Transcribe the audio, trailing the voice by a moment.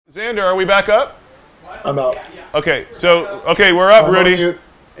Xander, are we back up? I'm out. Okay, okay, we're up, Rudy.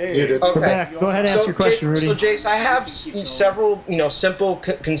 Muted. Okay. We're back. Go ahead and ask your question, Rudy. So, Jace, I have several, simple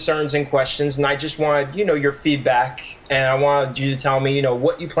concerns and questions, and I just wanted, your feedback, and I wanted you to tell me,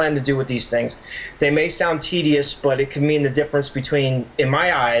 what you plan to do with these things. They may sound tedious, but it could mean the difference between, in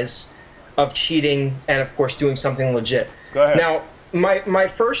my eyes, of cheating and, of course, doing something legit. Go ahead. Now, my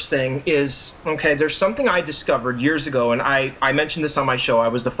first thing is, okay, there's something I discovered years ago, and I mentioned this on my show. I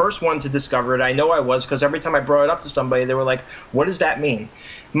was the first one to discover it. I know I was, because every time I brought it up to somebody, they were like, what does that mean?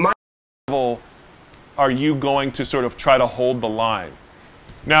 Are you going to sort of try to hold the line?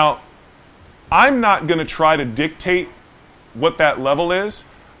 Now, I'm not going to try to dictate what that level is.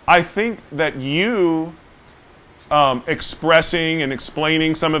 I think that you expressing and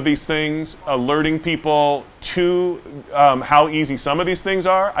explaining some of these things, alerting people to how easy some of these things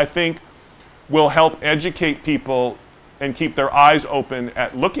are, I think will help educate people and keep their eyes open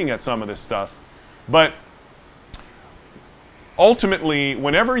at looking at some of this stuff. But ultimately,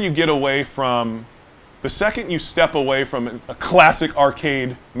 whenever you get away from, the second you step away from a classic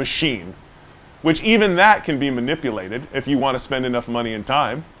arcade machine, which even that can be manipulated if you want to spend enough money and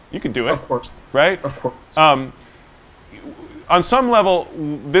time, you can do it. Of course. Right? Of course. On some level,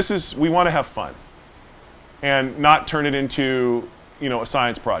 we want to have fun and not turn it into, a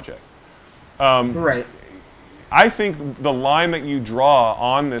science project. Right. I think the line that you draw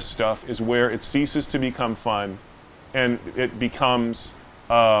on this stuff is where it ceases to become fun and it becomes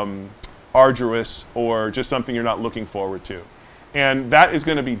arduous or just something you're not looking forward to. And that is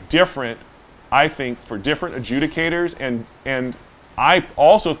going to be different, I think, for different adjudicators. And I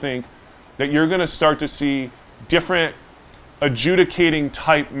also think that you're going to start to see different adjudicating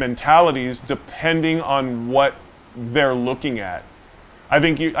type mentalities depending on what they're looking at. I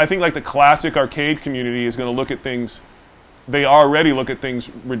think like the classic arcade community is going to look at things. They already look at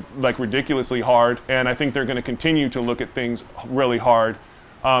things like ridiculously hard, and I think they're going to continue to look at things really hard.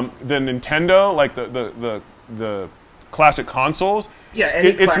 The Nintendo, like the classic consoles, yeah,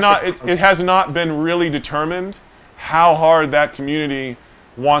 it has not been really determined how hard that community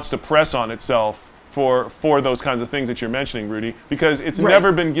wants to press on itself for those kinds of things that you're mentioning, Rudy, because it's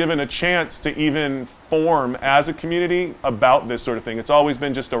never been given a chance to even form as a community about this sort of thing. It's always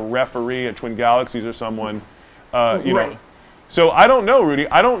been just a referee at Twin Galaxies or someone, you know. So I don't know, Rudy.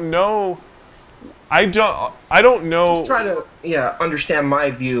 I don't know. I don't know. Just try to understand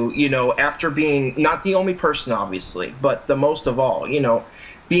my view. After being not the only person, obviously, but the most of all.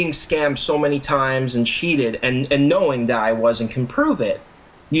 Being scammed so many times and cheated, and knowing that I was and can prove it.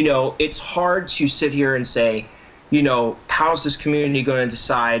 It's hard to sit here and say, how's this community going to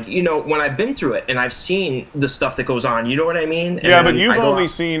decide? When I've been through it and I've seen the stuff that goes on, you know what I mean? And yeah, but you've only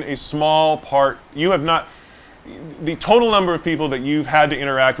seen a small part. You have not. The total number of people that you've had to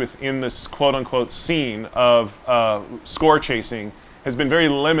interact with in this quote-unquote scene of score chasing has been very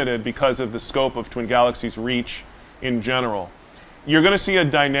limited because of the scope of Twin Galaxies' reach in general. You're going to see a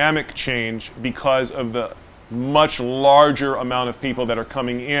dynamic change because of the much larger amount of people that are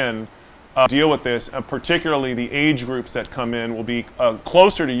coming in deal with this, and particularly the age groups that come in will be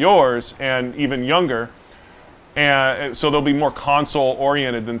closer to yours and even younger, and so they'll be more console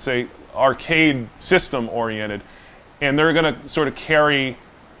oriented than, say, arcade system oriented, and they're going to sort of carry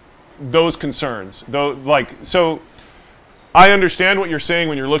those concerns. So I understand what you're saying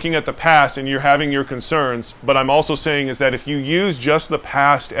when you're looking at the past and you're having your concerns, but I'm also saying is that if you use just the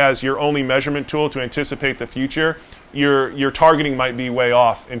past as your only measurement tool to anticipate the future, your targeting might be way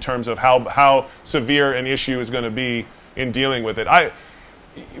off in terms of how severe an issue is going to be in dealing with it. I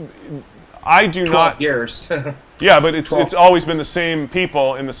do 12 not. years. Yeah, but it's always been the same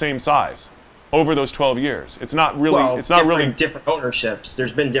people in the same size over those 12 years. It's not really. Well, it's not really different ownerships.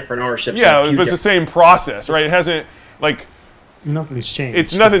 There's been different ownerships. Yeah, but it's the same process, right? It hasn't Nothing's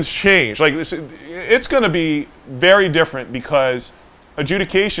changed. Nothing's changed. It's going to be very different because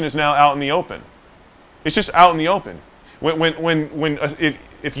adjudication is now out in the open. It's just out in the open.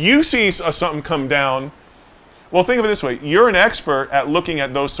 If you see something come down, well, think of it this way: you're an expert at looking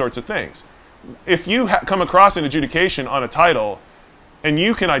at those sorts of things. If you come across an adjudication on a title, and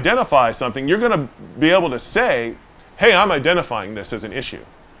you can identify something, you're going to be able to say, "Hey, I'm identifying this as an issue."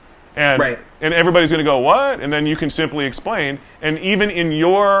 And everybody's going to go, what? And then you can simply explain. And even in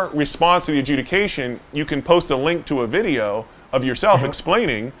your response to the adjudication, you can post a link to a video of yourself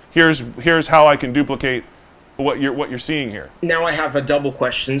explaining, here's how I can duplicate what you're seeing here. Now I have a double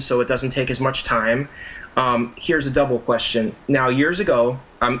question, so it doesn't take as much time. Here's a double question. Now, years ago,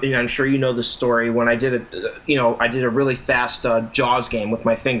 I'm sure you know the story. When I did I did a really fast Jaws game with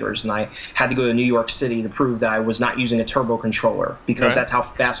my fingers, and I had to go to New York City to prove that I was not using a turbo controller because that's how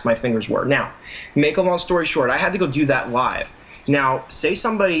fast my fingers were. Now, make a long story short, I had to go do that live. Now, say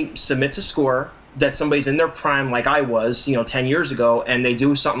somebody submits a score that somebody's in their prime like I was, 10 years ago, and they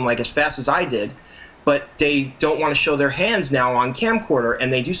do something like as fast as I did, but they don't want to show their hands now on camcorder,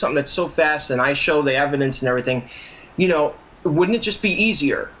 and they do something that's so fast, and I show the evidence and everything, wouldn't it just be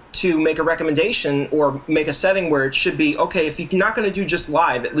easier to make a recommendation or make a setting where it should be, okay, if you're not going to do just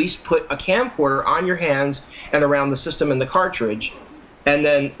live, at least put a camcorder on your hands and around the system and the cartridge. And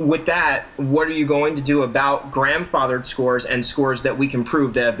then with that, what are you going to do about grandfathered scores and scores that we can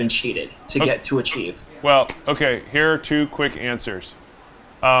prove that have been cheated to get to achieve? Well, okay, here are 2 quick answers.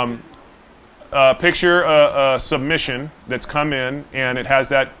 Picture a submission that's come in, and it has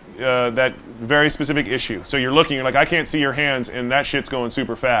that very specific issue. So you're like, I can't see your hands, and that shit's going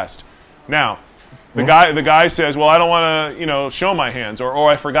super fast. Now, the guy says, well, I don't want to, show my hands, or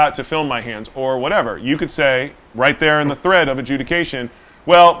I forgot to film my hands, or whatever. You could say, right there in the thread of adjudication,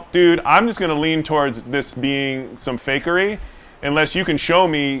 well, dude, I'm just going to lean towards this being some fakery unless you can show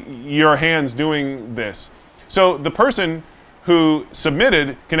me your hands doing this. So the person who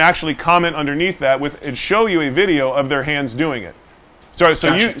submitted can actually comment underneath that and show you a video of their hands doing it.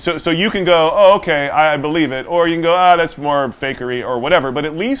 So you can go, oh, okay, I believe it, or you can go, that's more fakery or whatever. But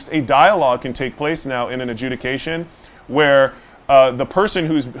at least a dialogue can take place now in an adjudication where the person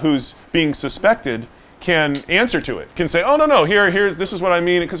who's being suspected can answer to it, can say, oh, no, this is what I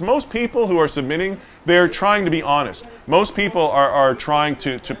mean. Because most people who are submitting, they're trying to be honest. Most people are trying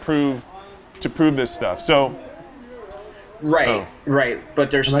to prove this stuff. So. Right. But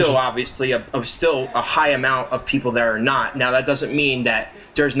there's still obviously a high amount of people that are not. Now that doesn't mean that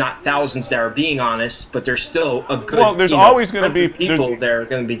there's not thousands that are being honest, but there's still a good. Well, there's always going to be people that are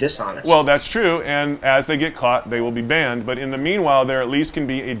going to be dishonest. Well, that's true, and as they get caught, they will be banned. But in the meanwhile, there at least can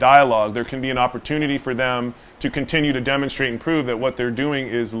be a dialogue. There can be an opportunity for them to continue to demonstrate and prove that what they're doing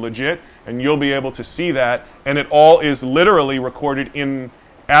is legit, and you'll be able to see that, and it all is literally recorded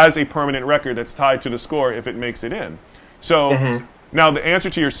as a permanent record that's tied to the score if it makes it in. So now the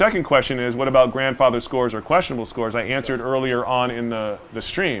answer to your second question is, what about grandfather scores or questionable scores? I answered earlier on in the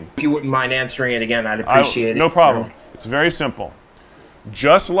stream. If you wouldn't mind answering it again, I'd appreciate it. No problem. It's very simple.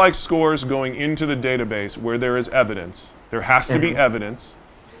 Just like scores going into the database where there is evidence, there has to be evidence.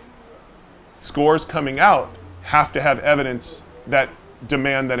 Scores coming out have to have evidence that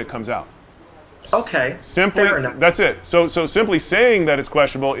demand that it comes out. Okay. Fair enough. That's it. So simply saying that it's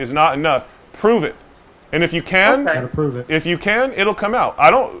questionable is not enough. Prove it. And if you can, gotta prove it. If you can, it'll come out.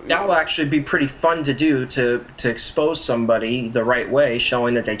 That'll actually be pretty fun to do to expose somebody the right way,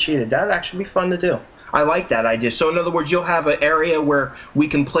 showing that they cheated. That'd actually be fun to do. I like that idea. So in other words, you'll have an area where we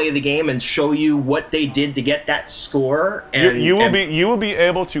can play the game and show you what they did to get that score. And you will be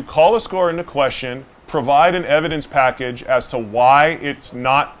able to call a score into question, provide an evidence package as to why it's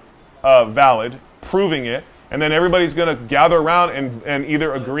not valid, proving it, and then everybody's going to gather around and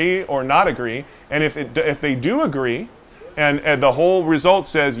either agree or not agree. And if they do agree, and the whole result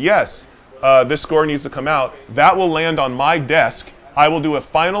says, yes, this score needs to come out, that will land on my desk. I will do a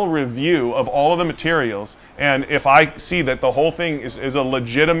final review of all of the materials, and if I see that the whole thing is a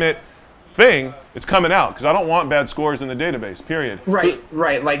legitimate thing, it's coming out, because I don't want bad scores in the database, period. Right.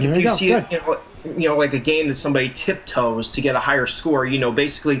 Like if you see it, like a game that somebody tiptoes to get a higher score,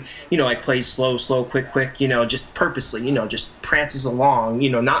 basically, like plays slow, quick, just purposely, just prances along,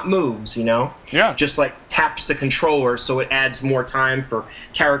 not moves, Yeah. Just like taps the controller so it adds more time for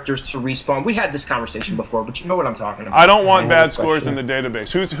characters to respawn. We had this conversation before, but you know what I'm talking about. I don't want bad scores in the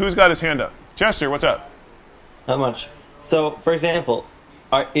database. Who's got his hand up? Chester, what's up? Not much. So, for example,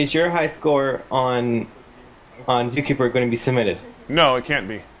 is your high score on Zookeeper going to be submitted? No, it can't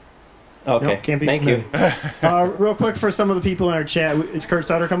be. Okay, nope, can't be thank submitted. you. Real quick for some of the people in our chat, is Kurt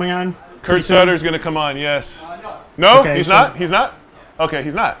Sutter coming on? Kurt Sutter's going to come on, yes. No, okay, he's not? He's not? Okay,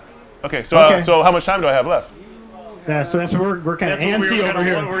 he's not. Okay, so how much time do I have left? Yeah, so that's what we're kind of antsy over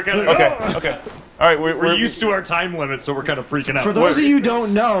here. Okay. All right, we're used to our time limit, so we're kind of freaking out. For those of you who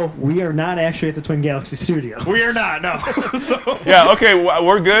don't know, we are not actually at the Twin Galaxy studio. We are not, no. Yeah, okay,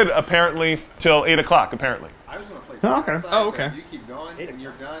 we're good apparently till 8 o'clock, apparently. I was going to play. Okay. You keep going, when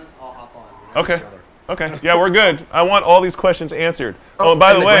you're done, I'll hop on. Okay, yeah, we're good. I want all these questions answered. Oh, and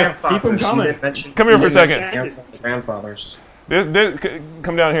by the way, keep them coming. Come here for a second. Grandfathers.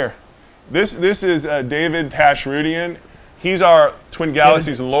 Come down here. This is David Tashrudian. He's our Twin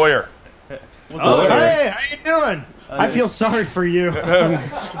Galaxies lawyer. Hey, how you doing? I feel sorry for you.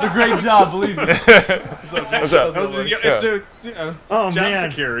 It's a great job, believe me. What's up? It's a Oh job man.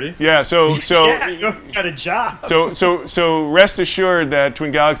 security. Yeah, so Yeah, he's got a job. so rest assured that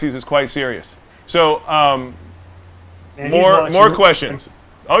Twin Galaxies is quite serious. So Man, he's more watching this. questions.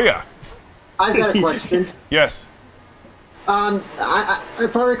 Oh yeah. I've got a question. Yes. If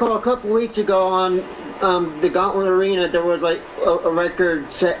I recall, a couple weeks ago on the Gauntlet Arena, there was like a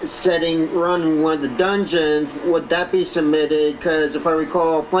record-setting run in one of the dungeons. Would that be submitted? Because if I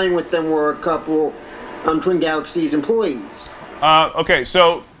recall, playing with them were a couple Twin Galaxies employees. Okay,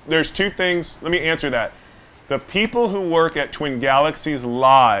 so there's two things. Let me answer that. The people who work at Twin Galaxies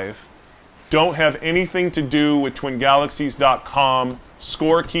Live don't have anything to do with TwinGalaxies.com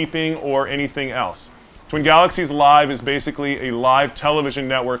scorekeeping or anything else. Twin Galaxies Live is basically a live television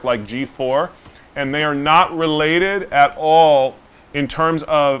network like G4, and they are not related at all in terms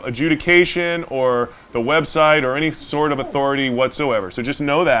of adjudication or the website or any sort of authority whatsoever. So just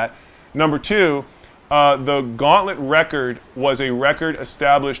know that. Number two, the Gauntlet record was a record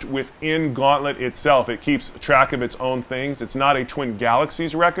established within Gauntlet itself. It keeps track of its own things. It's not a Twin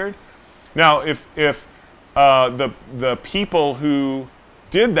Galaxies record. Now, if the people who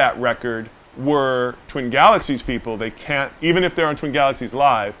did that record were Twin Galaxies people, they can't, even if they're on Twin Galaxies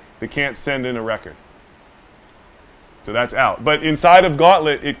Live, they can't send in a record. So that's out. But inside of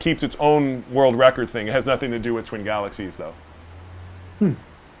Gauntlet, it keeps its own world record thing. It has nothing to do with Twin Galaxies, though.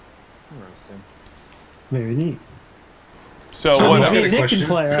 Very neat. So So what? me I've got a and Nick question. can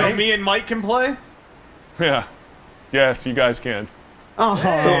play, So right? me and Mike can play? Yeah. Yes, you guys can. Oh,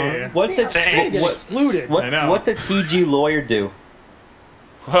 So what's a get excluded. I know. what's a TG lawyer do?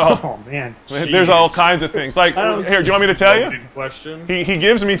 Well, Oh man. there's all kinds of things. Like, here, do you want me to tell you? Big question. He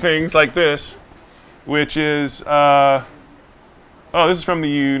gives me things like this, which is, this is from the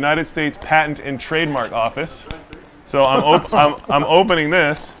United States Patent and Trademark Office. So I'm opening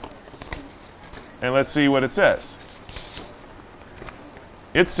this, and let's see what it says.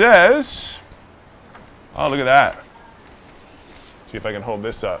 It says, oh, look at that. See if I can hold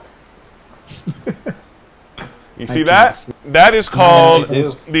this up. You see that? That is called I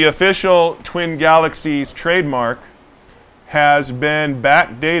do. the official Twin Galaxies trademark has been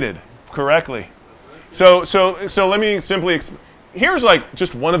backdated correctly. So let me simply here's like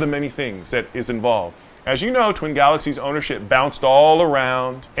just one of the many things that is involved. As you know, Twin Galaxies ownership bounced all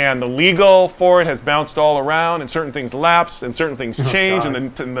around, and the legal for it has bounced all around, and certain things lapsed, and certain things change, and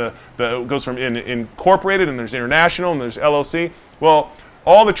then it goes from incorporated, and there's international, and there's LLC. Well,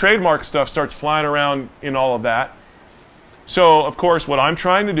 all the trademark stuff starts flying around in all of that. So, of course, what I'm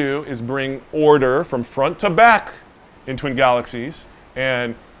trying to do is bring order from front to back in Twin Galaxies,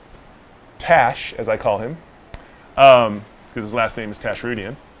 and Tash, as I call him, because his last name is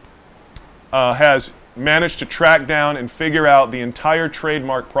Tashrudian, has managed to track down and figure out the entire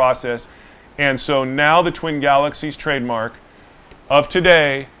trademark process. And so now the Twin Galaxies trademark of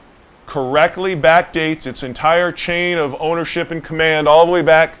today correctly backdates its entire chain of ownership and command all the way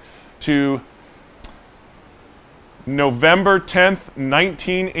back to November 10th,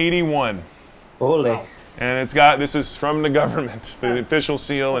 1981. Holy. And it's got, this is from the government, the official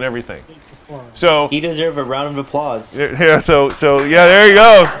seal and everything. So, He deserves a round of applause. yeah, so yeah, there you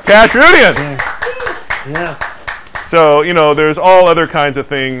go. Tashrudian. Yes. So, you know, there's all other kinds of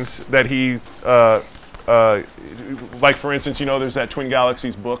things that he's, like for instance, you know, there's that Twin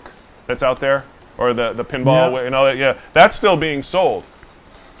Galaxies book that's out there, or the pinball, Yeah. and all that. Yeah, that's still being sold.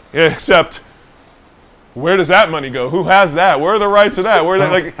 Yeah, except, where does that money go? Who has that? Where are the rights to that? Where are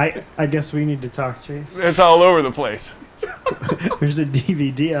they, like, I guess we need to talk, Chase. it's all over the place. There's a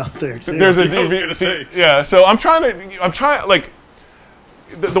DVD out there too. There's a I was gonna DVD. say. Yeah, so I'm trying, like,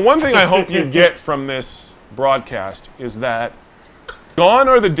 the one thing I hope you get from this broadcast is that gone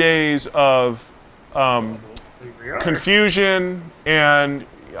are the days of confusion and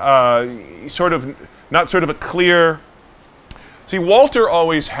sort of a clear. See, Walter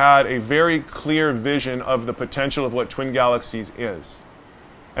always had a very clear vision of the potential of what Twin Galaxies is,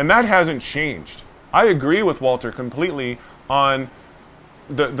 and that hasn't changed. I agree with Walter completely on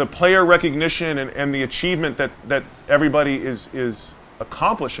the player recognition and the achievement that everybody is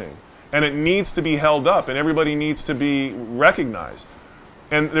accomplishing, and it needs to be held up, and everybody needs to be recognized.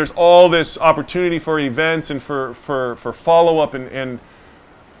 And there's all this opportunity for events and for follow-up, and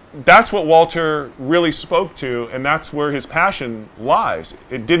that's what Walter really spoke to, and that's where his passion lies.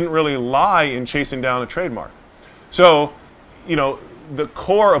 It didn't really lie in chasing down a trademark. So, you know, the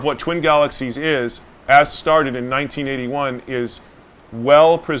core of what Twin Galaxies is, as started in 1981, is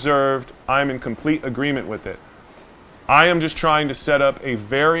well preserved. I'm in complete agreement with it. I am just trying to set up a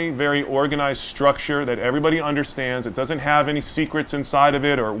very, very organized structure that everybody understands. It doesn't have any secrets inside of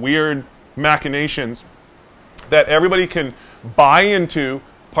it or weird machinations, that everybody can buy into,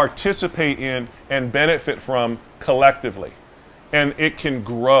 participate in, and benefit from collectively. And it can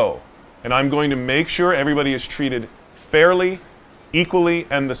grow. And I'm going to make sure everybody is treated fairly, equally,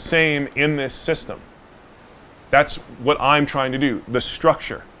 and the same in this system. That's what I'm trying to do, the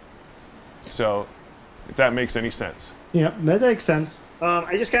structure. So, if that makes any sense. Yeah, that makes sense.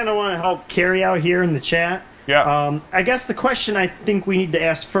 I just kind of want to help Carrie out here in the chat. Yeah. I guess the question I think we need to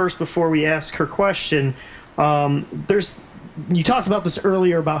ask first before we ask her question, you talked about this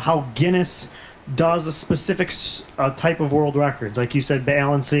earlier about how Guinness does a specific type of world records, like you said,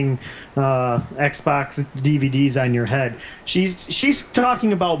 balancing Xbox DVDs on your head. She's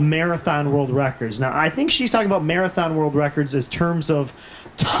talking about marathon world records. Now, I think she's talking about marathon world records as terms of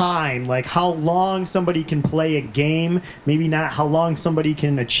time, like how long somebody can play a game, maybe not how long somebody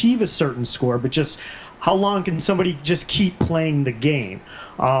can achieve a certain score, but just how long can somebody just keep playing the game.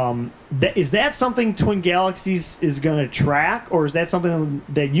 Is that something Twin Galaxies is going to track, or is that something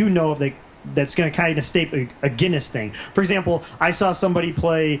that you know of that's going to kind of state a Guinness thing? For example, I saw somebody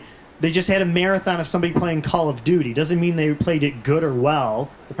play, they just had a marathon of somebody playing Call of Duty. Doesn't mean they played it good or well.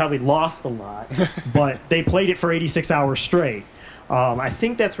 They probably lost a lot, but they played it for 86 hours straight. I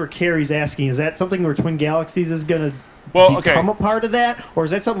think that's where Carrie's asking, is that something where Twin Galaxies is going to become a part of that? Or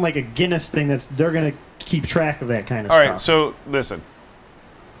is that something like a Guinness thing they're going to keep track of that kind of stuff? All right, so listen.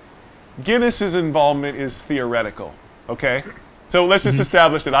 Guinness's involvement is theoretical, okay? So let's just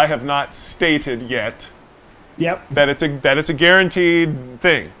establish that I have not stated yet that it's a guaranteed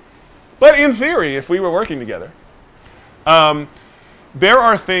thing. But in theory, if we were working together, there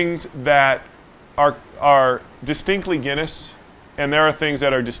are things that are distinctly Guinness, and there are things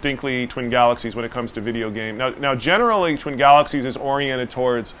that are distinctly Twin Galaxies when it comes to video game. Now generally, Twin Galaxies is oriented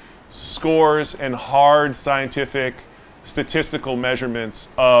towards scores and hard scientific statistical measurements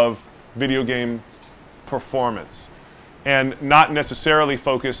of video game performance, and not necessarily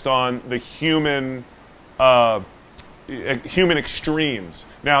focused on the human extremes.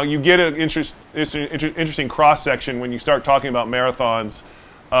 Now, you get an interesting cross-section when you start talking about marathons,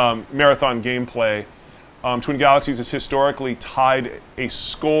 marathon gameplay. Twin Galaxies has historically tied a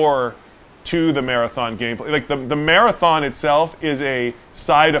score to the marathon gameplay. Like the marathon itself is a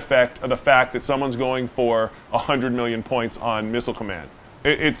side effect of the fact that someone's going for 100 million points on Missile Command.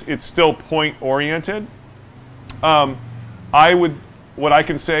 It's still point-oriented. What I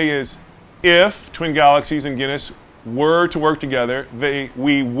can say is, if Twin Galaxies and Guinness were to work together,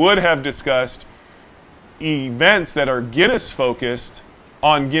 we would have discussed events that are Guinness-focused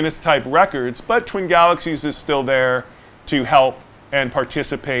on Guinness-type records, but Twin Galaxies is still there to help and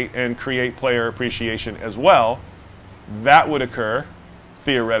participate and create player appreciation as well. That would occur,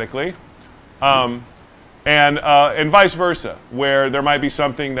 theoretically. And vice versa, where there might be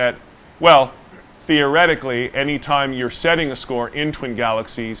something that, well, theoretically, anytime you're setting a score in Twin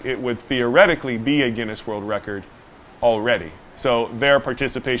Galaxies, it would theoretically be a Guinness World Record already. So their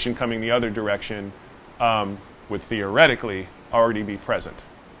participation coming the other direction would theoretically already be present.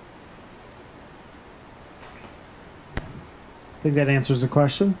 I think that answers the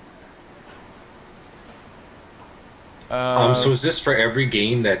question. So is this for every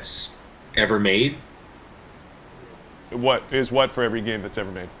game that's ever made? What for every game that's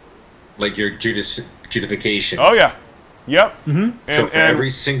ever made? Like your judification. Oh yeah, yep. Mm-hmm. So for every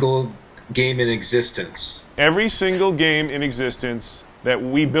single game in existence. Every single game in existence that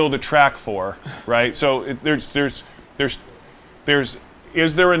we build a track for, right? So is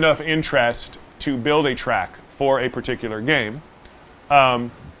there enough interest to build a track for a particular game?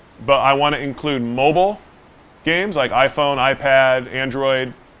 But I want to include mobile games like iPhone, iPad,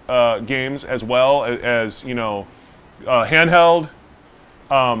 Android games, as well as handheld.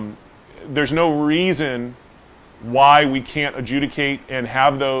 There's no reason why we can't adjudicate and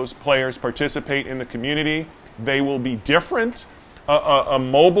have those players participate in the community. They will be different. A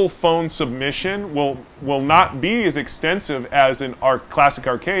mobile phone submission will not be as extensive as an classic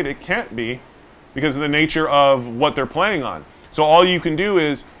arcade. It can't be because of the nature of what they're playing on. So all you can do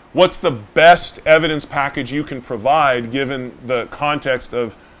is, what's the best evidence package you can provide given the context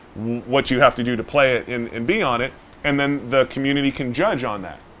of what you have to do to play it and be on it, and then the community can judge on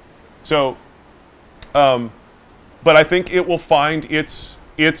that. So, but I think it will find its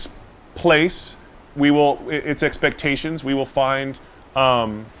place. Its expectations. We will find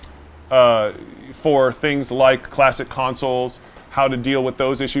for things like classic consoles, how to deal with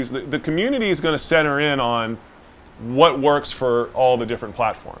those issues. The community is going to center in on what works for all the different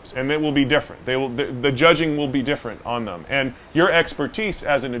platforms, and it will be different. The judging will be different on them, and your expertise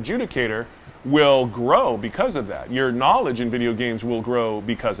as an adjudicator will grow because of that. Your knowledge in video games will grow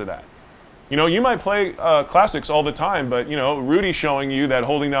because of that. You know, you might play classics all the time, but you know, Rudy showing you that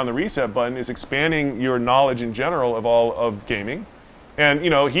holding down the reset button is expanding your knowledge in general of all of gaming, and you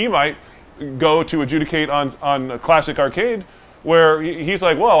know, he might go to adjudicate on a classic arcade, where he's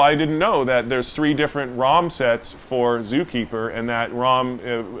like, well, I didn't know that there's 3 different ROM sets for Zookeeper, and that ROM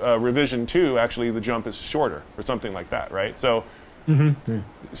revision 2, actually the jump is shorter, or something like that, right? So,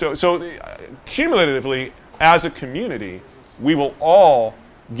 so cumulatively, as a community, we will all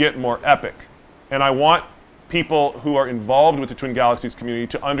get more epic. And I want people who are involved with the Twin Galaxies community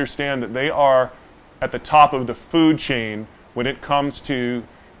to understand that they are at the top of the food chain when it comes to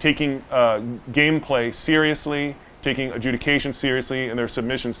taking gameplay seriously, taking adjudication seriously, and their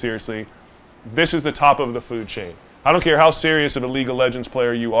submissions seriously. This is the top of the food chain. I don't care how serious of a League of Legends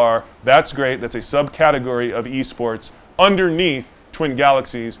player you are. That's great. That's a subcategory of esports underneath Twin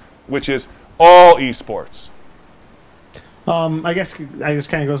Galaxies, which is all esports. I guess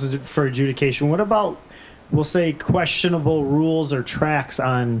kind of goes for adjudication. What about, we'll say, questionable rules or tracks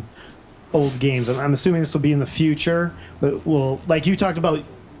on old games? I'm assuming this will be in the future, but like you talked about,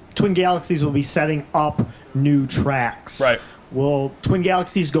 Twin Galaxies will be setting up new tracks. Right. Will Twin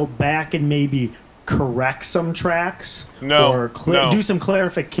Galaxies go back and maybe correct some tracks? No. Or no. do some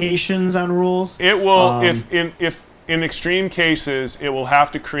clarifications on rules? It will, if in extreme cases, it will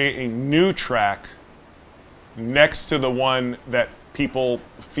have to create a new track next to the one that people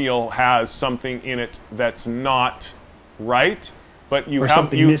feel has something in it that's not right. But you have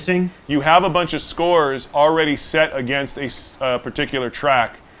something missing. You have a bunch of scores already set against a particular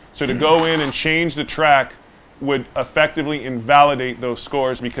track. So to go in and change the track would effectively invalidate those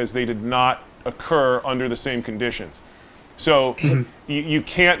scores because they did not occur under the same conditions. So you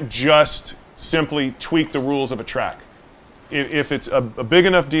can't just simply tweak the rules of a track. If it's a big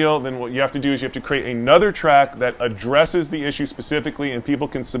enough deal, then what you have to do is you have to create another track that addresses the issue specifically, and people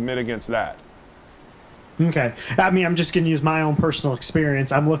can submit against that. Okay. I mean, I'm just going to use my own personal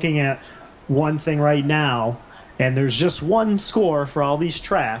experience. I'm looking at one thing right now, and there's just one score for all these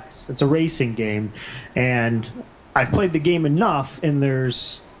tracks. It's a racing game, and I've played the game enough, and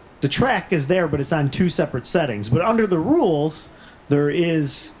the track is there, but it's on 2 separate settings. But under the rules, there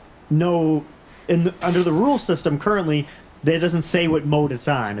is no... under the rule system currently, that doesn't say what mode it's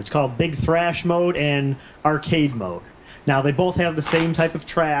on. It's called Big Thrash mode and Arcade mode. Now, they both have the same type of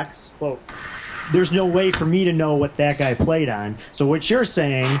tracks. Well, there's no way for me to know what that guy played on. So what you're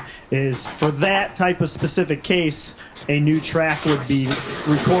saying is, for that type of specific case, a new track would be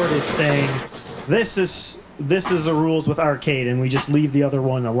recorded saying, this is the rules with arcade, and we just leave the other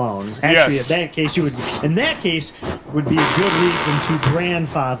one alone. Actually, yes. In that case, would be a good reason to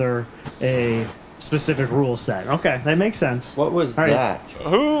grandfather a specific rule set. Okay, that makes sense. What was that?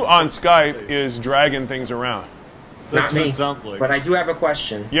 Who on Skype is dragging things around? That's Not what me. it sounds like. But I do have a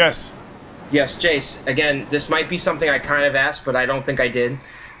question. Yes. Yes, Jace. Again, this might be something I kind of asked, but I don't think I did.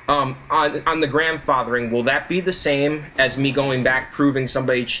 On the grandfathering, will that be the same as me going back proving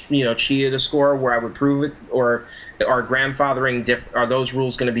somebody cheated a score where I would prove it, or are grandfathering are those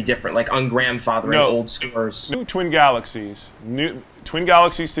rules going to be different, like ungrandfathering old scores? New Twin Galaxies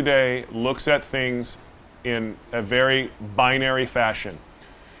today looks at things in a very binary fashion.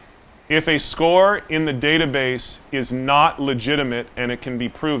 If a score in the database is not legitimate and it can be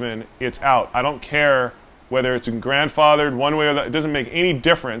proven, it's out. I don't care whether it's grandfathered one way or the other. It doesn't make any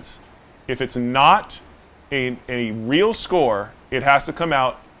difference. If it's not a real score, it has to come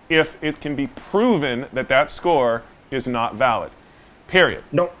out if it can be proven that that score is not valid. Period.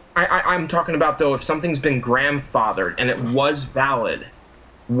 No, I'm talking about, though, if something's been grandfathered and it was valid,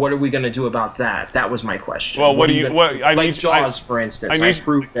 what are we going to do about that? That was my question. Well, like Jaws, for instance. I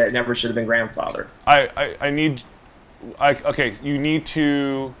proved that it never should have been grandfathered. Okay, you need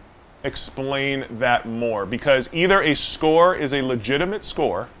to explain that more, because either a score is a legitimate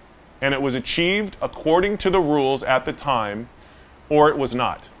score and it was achieved according to the rules at the time, or it was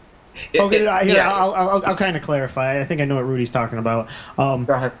not. I'll kind of clarify. I think I know what Rudy's talking about. Go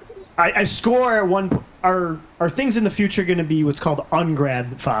ahead. I score at one. Are things in the future going to be what's called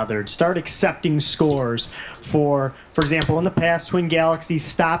ungrandfathered? Start accepting scores for example, in the past, Twin Galaxies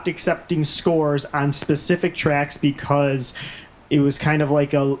stopped accepting scores on specific tracks because it was kind of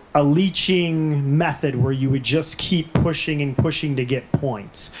like a leeching method where you would just keep pushing and pushing to get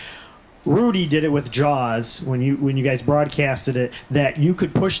points. Rudy did it with Jaws when you guys broadcasted it, that you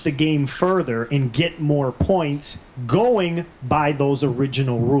could push the game further and get more points going by those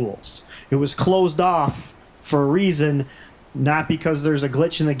original rules. It was closed off for a reason, not because there's a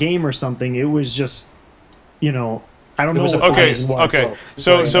glitch in the game or something. It was just, I don't know what the reason was. Okay.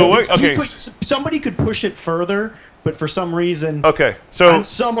 So what? Okay. Somebody could push it further, but for some reason, okay. So on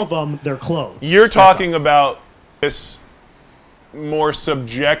some of them they're closed. You're talking about this more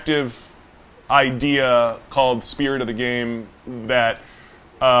subjective idea called spirit of the game that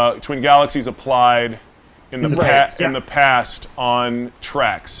Twin Galaxies applied in the past on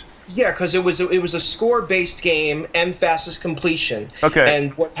tracks. Yeah, because it was a score-based game and fastest completion. Okay.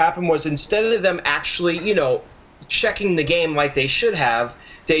 And what happened was, instead of them actually, checking the game like they should have,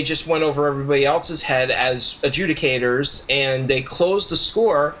 they just went over everybody else's head as adjudicators, and they closed the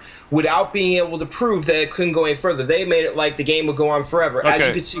score without being able to prove that it couldn't go any further. They made it like the game would go on forever. Okay. As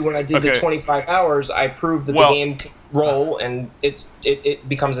you can see, when I did the 25 hours, I proved that the game can roll, and it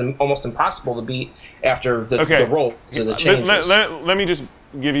becomes almost impossible to beat after the roll. So the changes. Let me just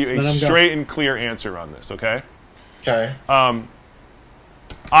give you a straight and clear answer on this, okay? Okay.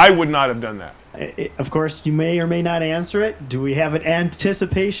 I would not have done that. Of course, you may or may not answer it. Do we have an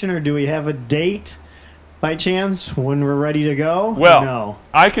anticipation, or do we have a date by chance when we're ready to go? Well, no.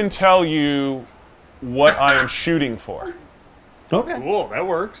 I can tell you what I am shooting for. Okay. Cool, that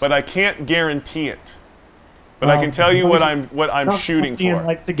works. But I can't guarantee it. But I can tell you what I'm shooting for. Ian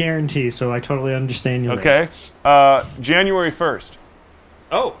likes to guarantee, so I totally understand you. Okay. January 1st.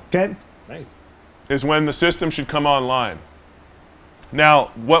 Oh. Okay. Nice. Is when the system should come online.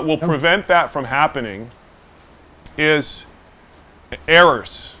 Now, what will prevent that from happening is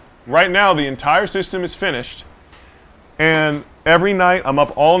errors. Right now, the entire system is finished, and every night I'm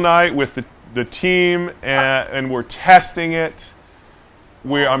up all night with the team, and we're testing it.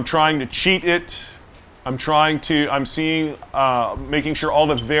 I'm trying to cheat it. I'm seeing, making sure all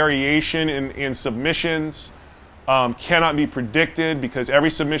the variation in submissions cannot be predicted, because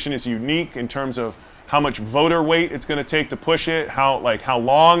every submission is unique in terms of how much voter weight it's going to take to push it, how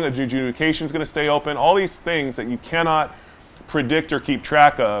long adjudication is going to stay open, all these things that you cannot predict or keep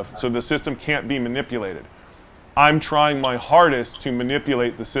track of, so the system can't be manipulated. I'm trying my hardest to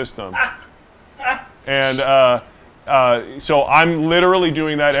manipulate the system. And so I'm literally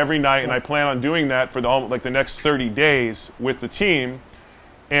doing that every night, and I plan on doing that for the next 30 days with the team.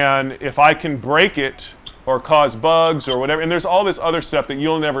 And if I can break it or cause bugs or whatever, and there's all this other stuff that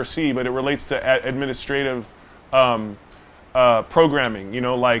you'll never see, but it relates to administrative programming, in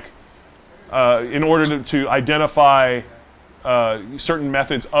order to identify certain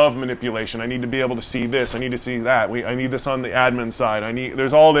methods of manipulation. I need to be able to see this, I need to see that, I need this on the admin side,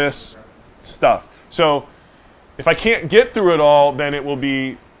 there's all this stuff. So if I can't get through it all, then it will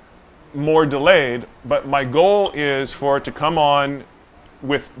be more delayed, but my goal is for it to come on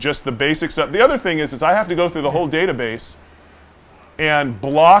with just the basic stuff. The other thing is I have to go through the whole database and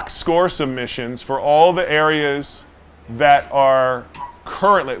block score submissions for all the areas that are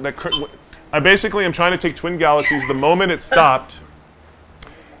currently... I basically am trying to take Twin Galaxies. The moment it stopped,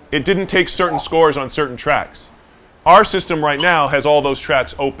 it didn't take certain scores on certain tracks. Our system right now has all those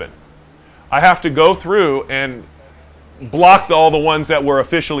tracks open. I have to go through and block all the ones that were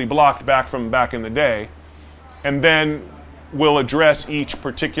officially blocked back in the day, and then we'll address each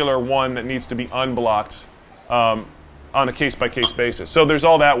particular one that needs to be unblocked on a case-by-case basis. So there's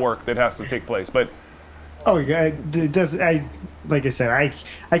all that work that has to take place. But it does. Like I said,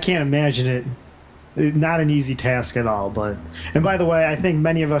 I can't imagine it. Not an easy task at all. And by the way, I think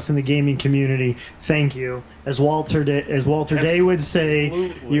many of us in the gaming community thank you. As Walter Day would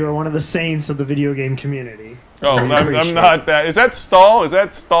say, you are one of the saints of the video game community. Oh, I'm not that. Is that Stahl? Is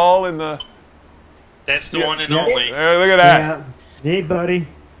that Stahl in the... That's the one and only. Look at that. Yeah. Hey, buddy.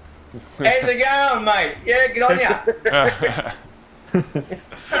 How's it going, mate? Yeah, good on ya.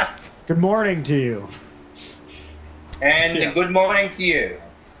 Good morning to you. And good morning to you.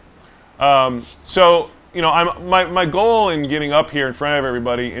 So, my goal in getting up here in front of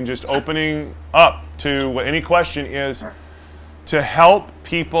everybody and just opening up to any question is to help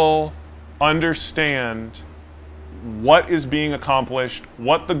people understand what is being accomplished,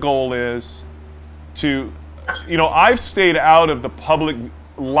 what the goal is. I've stayed out of the public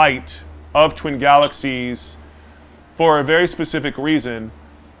light of Twin Galaxies for a very specific reason.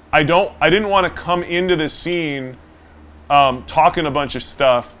 I didn't want to come into this scene talking a bunch of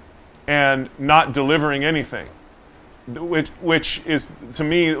stuff and not delivering anything, which is, to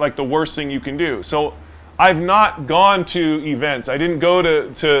me, like the worst thing you can do. So I've not gone to events. I didn't go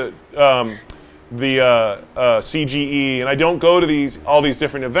to the CGE, and I don't go to all these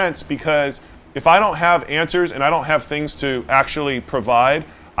different events, because if I don't have answers and I don't have things to actually provide,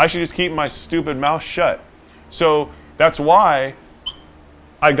 I should just keep my stupid mouth shut. So that's why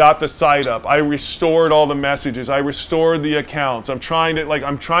I got the site up. I restored all the messages. I restored the accounts. I'm trying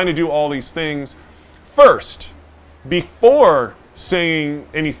to do all these things first before saying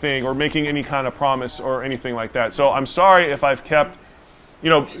anything or making any kind of promise or anything like that. So I'm sorry if I've kept,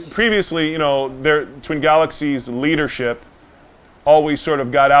 previously, Twin Galaxies leadership always sort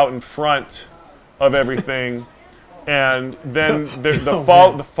of got out in front of everything. And then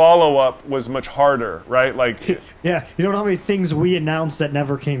the follow-up was much harder, right? Like, yeah, you don't know how many things we announced that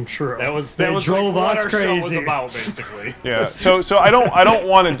never came true. That was drove like what us our crazy. show was about, basically. Yeah. So I don't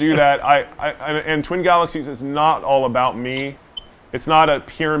want to do that. And Twin Galaxies is not all about me. It's not a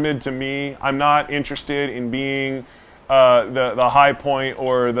pyramid to me. I'm not interested in being the high point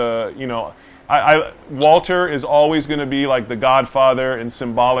or the Walter is always going to be like the Godfather and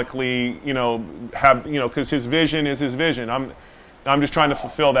symbolically, because his vision is his vision. I'm just trying to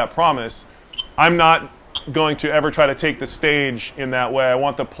fulfill that promise. I'm not going to ever try to take the stage in that way. I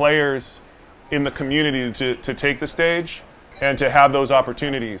want the players in the community to take the stage and to have those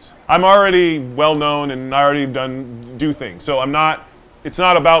opportunities. I'm already well known and I already do things. So it's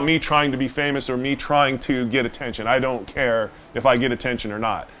not about me trying to be famous or me trying to get attention. I don't care if I get attention or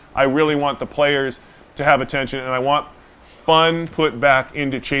not. I really want the players to have attention, and I want fun put back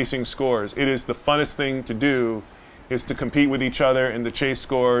into chasing scores. It is the funnest thing to do, is to compete with each other and to chase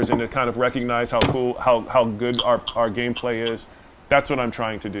scores and to kind of recognize how cool, how good our gameplay is. That's what I'm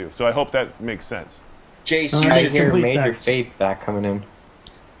trying to do. So I hope that makes sense. Jace, I hear Major feedback coming in.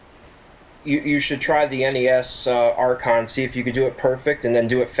 You should try the NES Archon, see if you could do it perfect, and then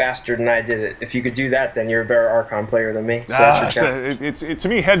do it faster than I did it. If you could do that, then you're a better Archon player than me. So that's your challenge. To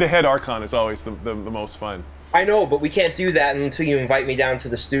me, head-to-head Archon is always the most fun. I know, but we can't do that until you invite me down to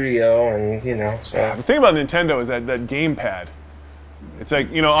the studio, and So the thing about Nintendo is that gamepad. It's like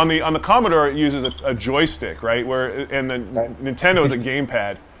on the Commodore it uses a joystick, right? And the Nintendo is a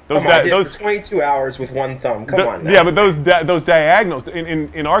gamepad. I did it for 22 hours with one thumb. Come on now. Yeah, but those diagonals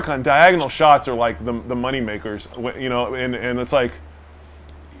in Archon, diagonal shots are like the money makers, and it's like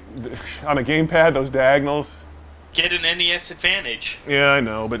on a gamepad, those diagonals. Get an NES Advantage. Yeah, I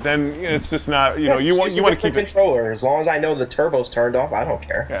know, but then it's just not. You want to keep it controller. As long as I know the turbo's turned off, I don't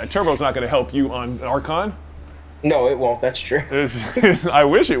care. Yeah, turbo's not going to help you on Archon. No, it won't. That's true. I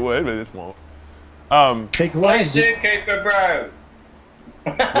wish it would, but it won't. Take Play Zookeeper, bro.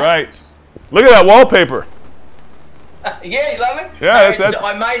 Right. Look at that wallpaper. Yeah, you love it? Yeah,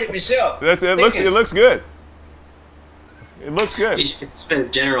 I made it myself. It looks good. It looks good. It's just a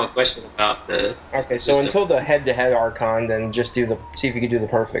general question about the. Okay, so until the head-to-head Archon, then just see if you can do the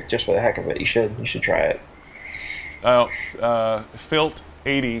perfect, just for the heck of it. You should try it.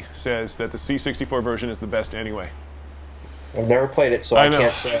 Filt80 says that the C64 version is the best anyway. I've never played it, so I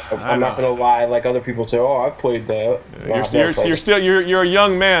can't say. I'm not going to lie like other people say. Oh, I've played that. You're a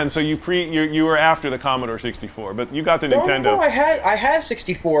young man, so you were after the Commodore 64, but you got the Nintendo. No, I had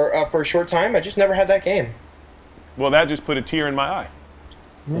 64 for a short time. I just never had that game. Well, that just put a tear in my eye.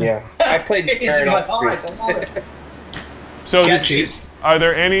 Yeah, I played Paradox Street. So, are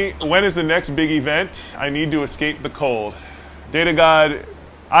there any? When is the next big event? I need to escape the cold. Data God,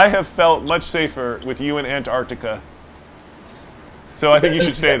 I have felt much safer with you in Antarctica. So I think you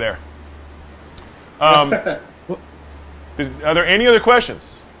should stay there. Are there any other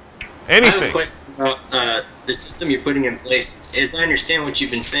questions? Anything? I have a question about the system you're putting in place. As I understand what you've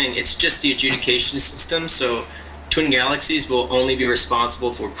been saying, it's just the adjudication system, so Twin Galaxies will only be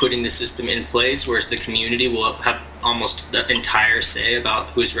responsible for putting the system in place, whereas the community will have almost the entire say about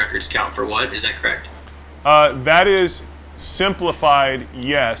whose records count for what. Is that correct? That is simplified,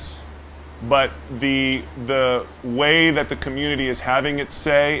 yes. But the way that the community is having its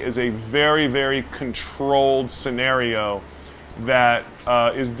say is a very, very controlled scenario that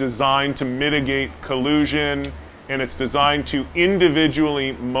is designed to mitigate collusion, and it's designed to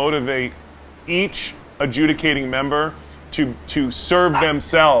individually motivate each adjudicating member to serve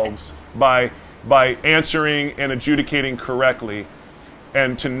themselves by answering and adjudicating correctly,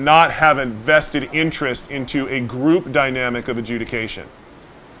 and to not have a vested interest into a group dynamic of adjudication.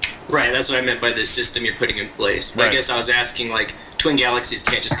 Right, that's what I meant by the system you're putting in place. But I guess I was asking, like, Twin Galaxies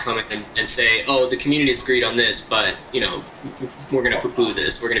can't just come in and say, oh, the community's agreed on this, but, we're going to poo-poo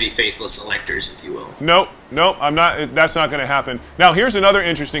this. We're going to be faithless electors, if you will. Nope, I'm not. That's not going to happen. Now, here's another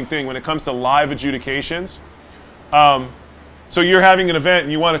interesting thing when it comes to live adjudications. So you're having an event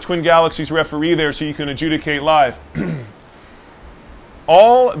and you want a Twin Galaxies referee there so you can adjudicate live.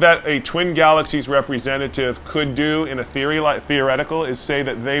 All that a Twin Galaxies representative could do in a theoretical is say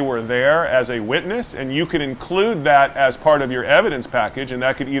that they were there as a witness, and you could include that as part of your evidence package, and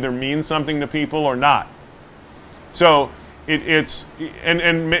that could either mean something to people or not. So it's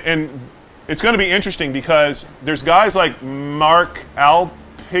it's going to be interesting because there's guys like Mark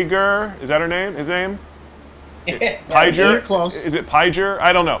Alpiger. Is that her name? His name? Piger? You're close. Is it Piger?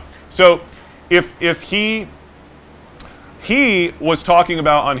 I don't know. So if he was talking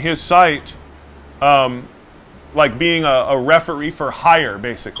about on his site, like being a referee for hire,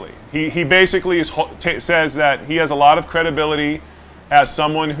 basically. He basically says that he has a lot of credibility as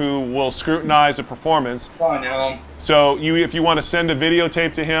someone who will scrutinize a performance. Oh, no. So if you want to send a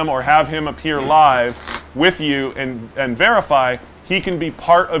videotape to him or have him appear live with you and verify, he can be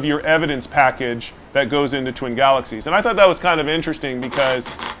part of your evidence package that goes into Twin Galaxies. And I thought that was kind of interesting because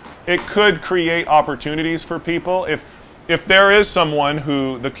it could create opportunities for people. If there is someone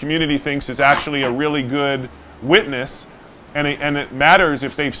who the community thinks is actually a really good witness, and it matters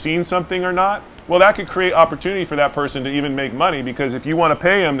if they've seen something or not, well, that could create opportunity for that person to even make money, because if you want to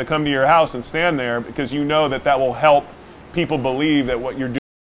pay him to come to your house and stand there, because you know that will help people believe that what you're doing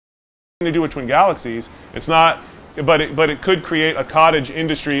to do with Twin Galaxies, it's not, but it could create a cottage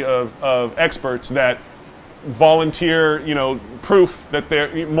industry of experts that volunteer, proof that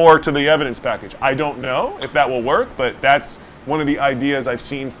they're more to the evidence package. I don't know if that will work, but that's one of the ideas I've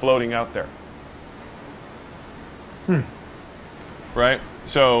seen floating out there. Right?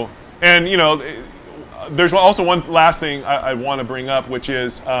 So, and there's also one last thing I want to bring up, which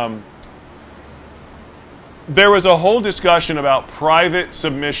is there was a whole discussion about private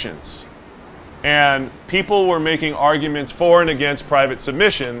submissions, and people were making arguments for and against private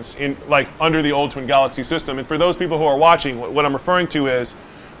submissions under the old Twin Galaxy system. And for those people who are watching, what I'm referring to is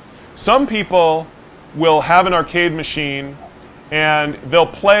some people will have an arcade machine and they'll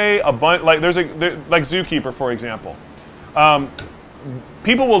play a bunch, like like Zookeeper, for example.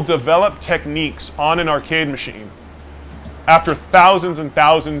 People will develop techniques on an arcade machine after thousands and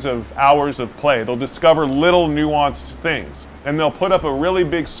thousands of hours of play. They'll discover little nuanced things, and they'll put up a really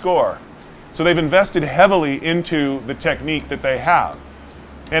big score. So they've invested heavily into the technique that they have.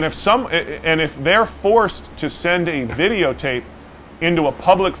 And if they're forced to send a videotape into a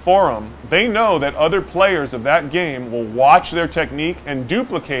public forum, they know that other players of that game will watch their technique and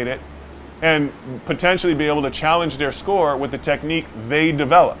duplicate it and potentially be able to challenge their score with the technique they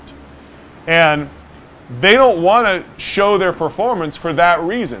developed. And they don't want to show their performance for that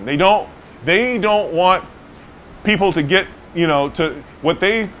reason. They don't want people to get, to what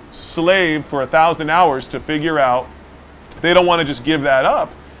they slaved for 1,000 hours to figure out. They don't want to just give that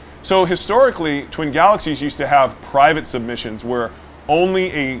up. So historically, Twin Galaxies used to have private submissions where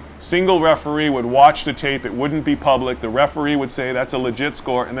only a single referee would watch the tape. It wouldn't be public. The referee would say that's a legit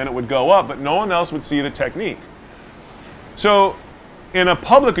score, and then it would go up, but no one else would see the technique. So in a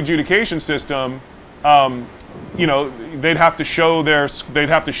public adjudication system, they'd have to show their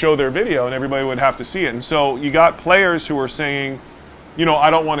video, and everybody would have to see it. And so you got players who were saying, I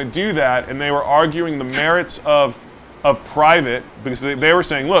don't want to do that, and they were arguing the merits of private, because they were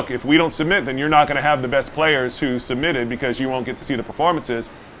saying, look, if we don't submit, then you're not going to have the best players who submitted because you won't get to see the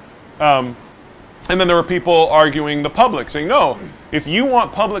performances. And then there were people arguing the public, saying, no, if you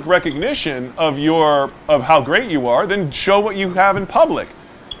want public recognition of how great you are, then show what you have in public.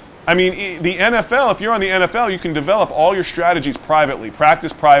 I mean, the NFL, if you're on the NFL, you can develop all your strategies privately,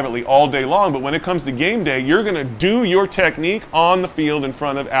 practice privately all day long, but when it comes to game day, you're going to do your technique on the field in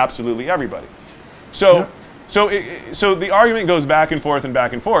front of absolutely everybody. So. Yeah. So the argument goes back and forth and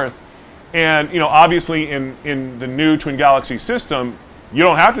back and forth, and obviously in the new Twin Galaxy system, you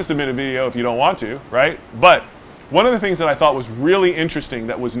don't have to submit a video if you don't want to, right? But one of the things that I thought was really interesting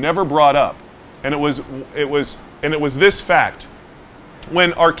that was never brought up, and it was this fact: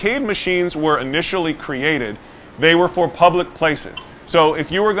 when arcade machines were initially created, they were for public places. So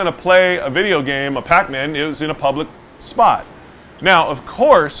if you were going to play a video game, a Pac-Man, it was in a public spot. Now, of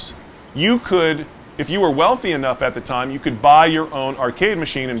course, you could. If you were wealthy enough at the time, you could buy your own arcade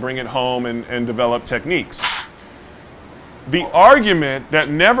machine and bring it home and develop techniques. The argument that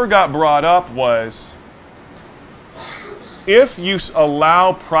never got brought up was, if you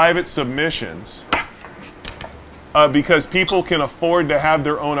allow private submissions, because people can afford to have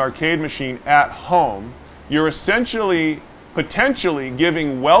their own arcade machine at home, you're essentially, potentially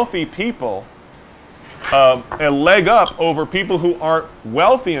giving wealthy people a leg up over people who aren't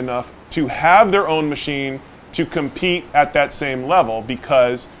wealthy enough to have their own machine to compete at that same level,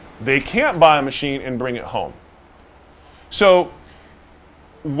 because they can't buy a machine and bring it home. So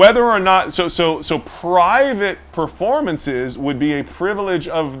whether or not, so private performances would be a privilege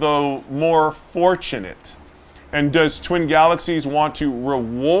of the more fortunate. And does Twin Galaxies want to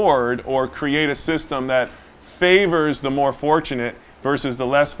reward or create a system that favors the more fortunate versus the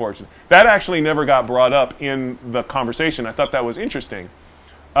less fortunate. That actually never got brought up in the conversation. I thought that was interesting.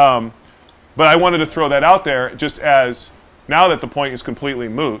 But I wanted to throw that out there just as, now that the point is completely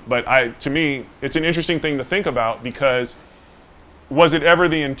moot, but to me, it's an interesting thing to think about, because was it ever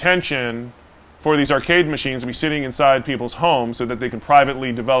the intention for these arcade machines to be sitting inside people's homes so that they can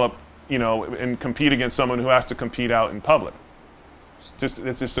privately develop, and compete against someone who has to compete out in public?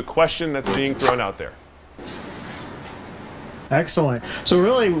 It's just a question that's being thrown out there. Excellent. So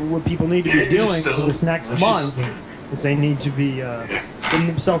really, what people need to be doing for this next month is they need to be getting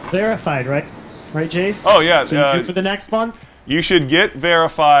themselves verified, right? Right, Jace? Oh, yeah. So for the next month? You should get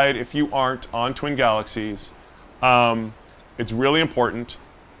verified if you aren't on Twin Galaxies. It's really important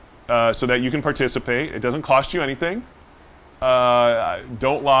so that you can participate. It doesn't cost you anything.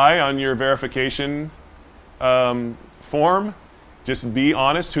 Don't lie on your verification form. Just be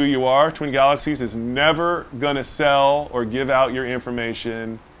honest who you are. Twin Galaxies is never going to sell or give out your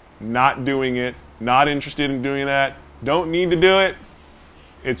information. Not doing it. Not interested in doing that. Don't need to do it.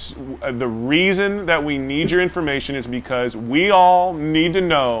 It's the reason that we need your information is because we all need to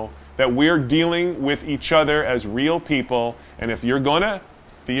know that we're dealing with each other as real people. And if you're going to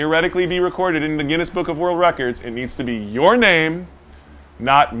theoretically be recorded in the Guinness Book of World Records, it needs to be your name,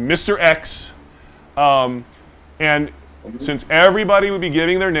 not Mr. X. And since everybody would be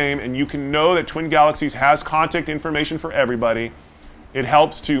giving their name, and you can know that Twin Galaxies has contact information for everybody, it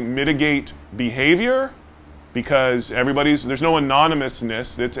helps to mitigate behavior, because there's no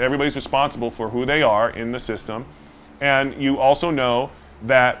anonymousness. Everybody's responsible for who they are in the system. And you also know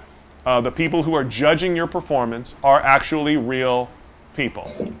that the people who are judging your performance are actually real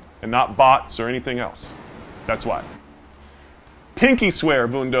people and not bots or anything else. That's why. Pinky swear,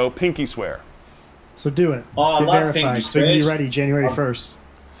 Vundo, pinky swear. So do it. Oh, Get verified so you can be ready January 1st.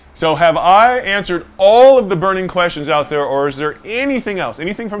 So have I answered all of the burning questions out there, or is there anything else?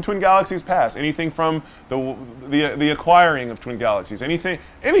 Anything from Twin Galaxies past? Anything from the acquiring of Twin Galaxies? Anything?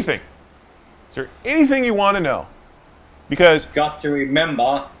 Is there anything you want to know? Because got to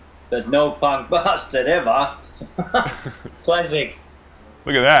remember that no punk bastard ever. Classic.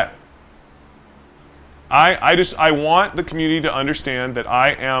 Look at that. I want the community to understand that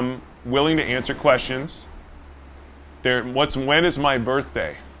I am willing to answer questions. When is my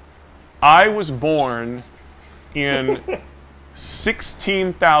birthday? I was born in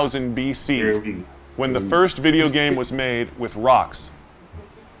 16,000 BC when the first video game was made with rocks.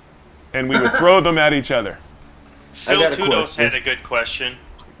 And we would throw them at each other. Phil Tudos had a good question.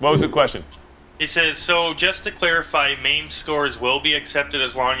 What was the question? He says, so just to clarify, MAME scores will be accepted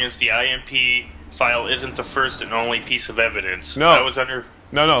as long as the IMP file isn't the first and only piece of evidence. No.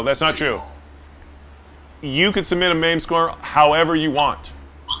 No, that's not true. You could submit a MAME score however you want.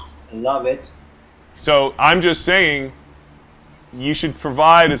 Love it. So I'm just saying you should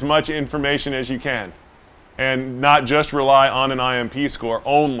provide as much information as you can and not just rely on an IMP score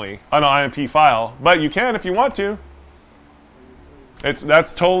only, on an IMP file. But you can if you want to.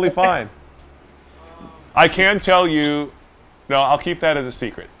 That's totally fine. I can tell you, no, I'll keep that as a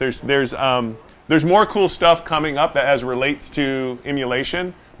secret. There's more cool stuff coming up that as relates to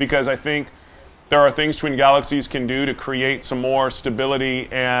emulation, because I think there are things Twin Galaxies can do to create some more stability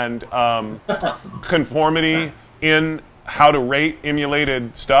and conformity in how to rate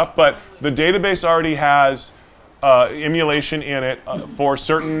emulated stuff. But the database already has emulation in it for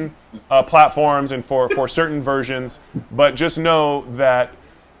certain platforms and for certain versions. But just know that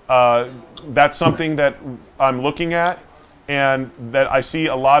that's something that I'm looking at, and that I see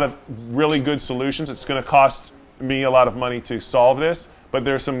a lot of really good solutions. It's going to cost me a lot of money to solve this, but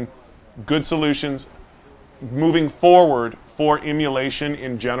there's some good solutions moving forward for emulation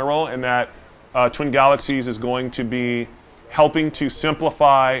in general, and that Twin Galaxies is going to be helping to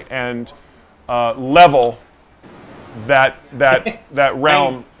simplify and level that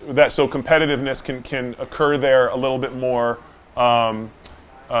realm, so competitiveness can occur there a little bit more than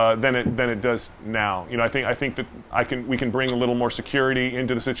it does now. I think that we can bring a little more security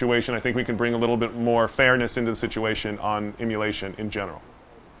into the situation. I think we can bring a little bit more fairness into the situation on emulation in general.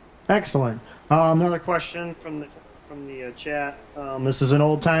 Excellent. Another question from the chat. This is an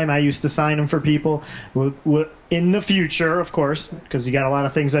old time. I used to sign them for people. In the future, of course, because you got a lot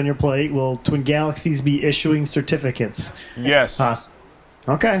of things on your plate, will Twin Galaxies be issuing certificates? Yes.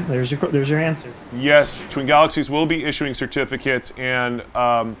 Okay, there's your answer. Yes, Twin Galaxies will be issuing certificates, and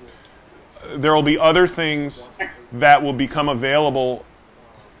there will be other things that will become available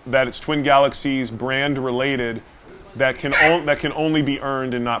that it's Twin Galaxies brand related that can only be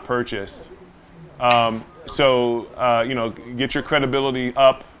earned and not purchased. So get your credibility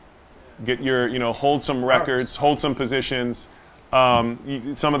up, get your hold some records, hold some positions,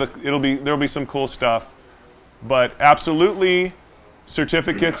 There'll be some cool stuff, but absolutely,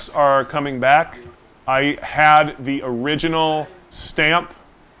 certificates are coming back. I had the original stamp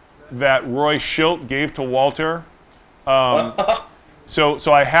that Roy Schilt gave to Walter.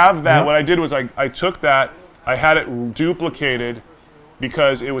 So I have that. Yep. What I did was I took that, I had it duplicated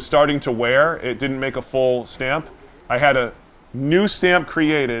because it was starting to wear. It didn't make a full stamp. I had a new stamp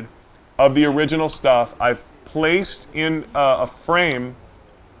created of the original stuff. I've placed in a frame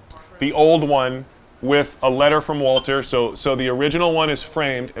the old one with a letter from Walter. So the original one is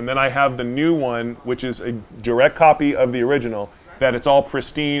framed, and then I have the new one, which is a direct copy of the original, that it's all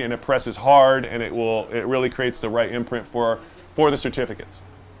pristine and it presses hard, and it really creates the right imprint for the certificates.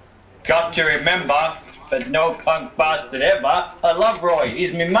 Got to remember that no punk bastard ever. I love Roy.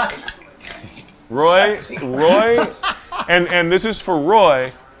 He's me mate. Roy, and this is for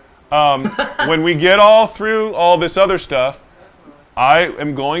Roy. When we get all through all this other stuff, I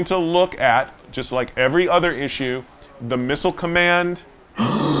am going to look at, just like every other issue, the Missile Command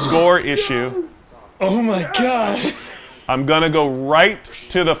score issue. Yes. Oh my God. I'm going to go right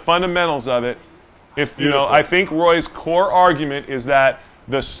to the fundamentals of it. I think Roy's core argument is that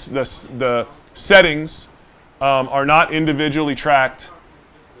the settings are not individually tracked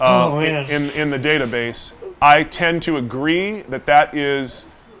in the database. I tend to agree that is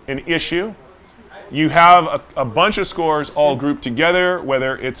an issue. You have a bunch of scores all grouped together,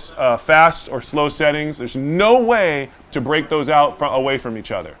 whether it's fast or slow settings. There's no way to break those out away from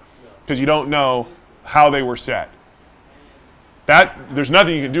each other because you don't know how they were set. There's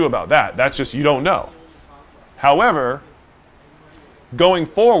nothing you can do about that. That's just you don't know. However, going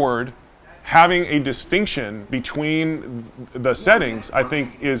forward, having a distinction between the settings, I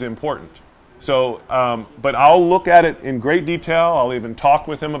think, is important. So, but I'll look at it in great detail. I'll even talk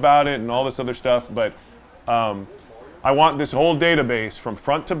with him about it and all this other stuff. But I want this whole database from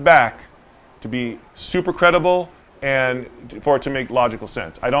front to back to be super credible and for it to make logical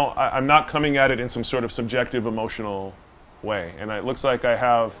sense. I'm not coming at it in some sort of subjective, emotional way. And it looks like I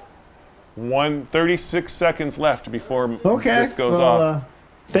have 36 seconds left before this goes off.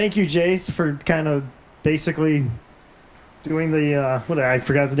 Thank you, Jace, for kind of basically doing the I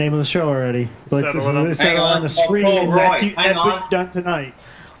forgot the name of the show already. But settle on the screen, and that's what you've done tonight.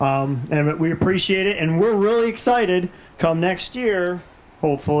 And we appreciate it, and we're really excited come next year,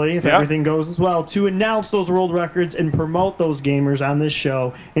 hopefully, if everything goes as well, to announce those world records and promote those gamers on this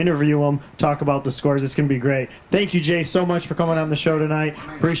show, interview them, talk about the scores. It's going to be great. Thank you, Jay, so much for coming on the show tonight.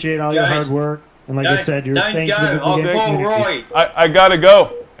 Appreciate all your hard work. And like I said, you're saying to the video game community. I got to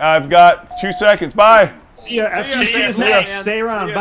go. I've got 2 seconds. Bye. See ya. FCC is next. Stay around. Bye.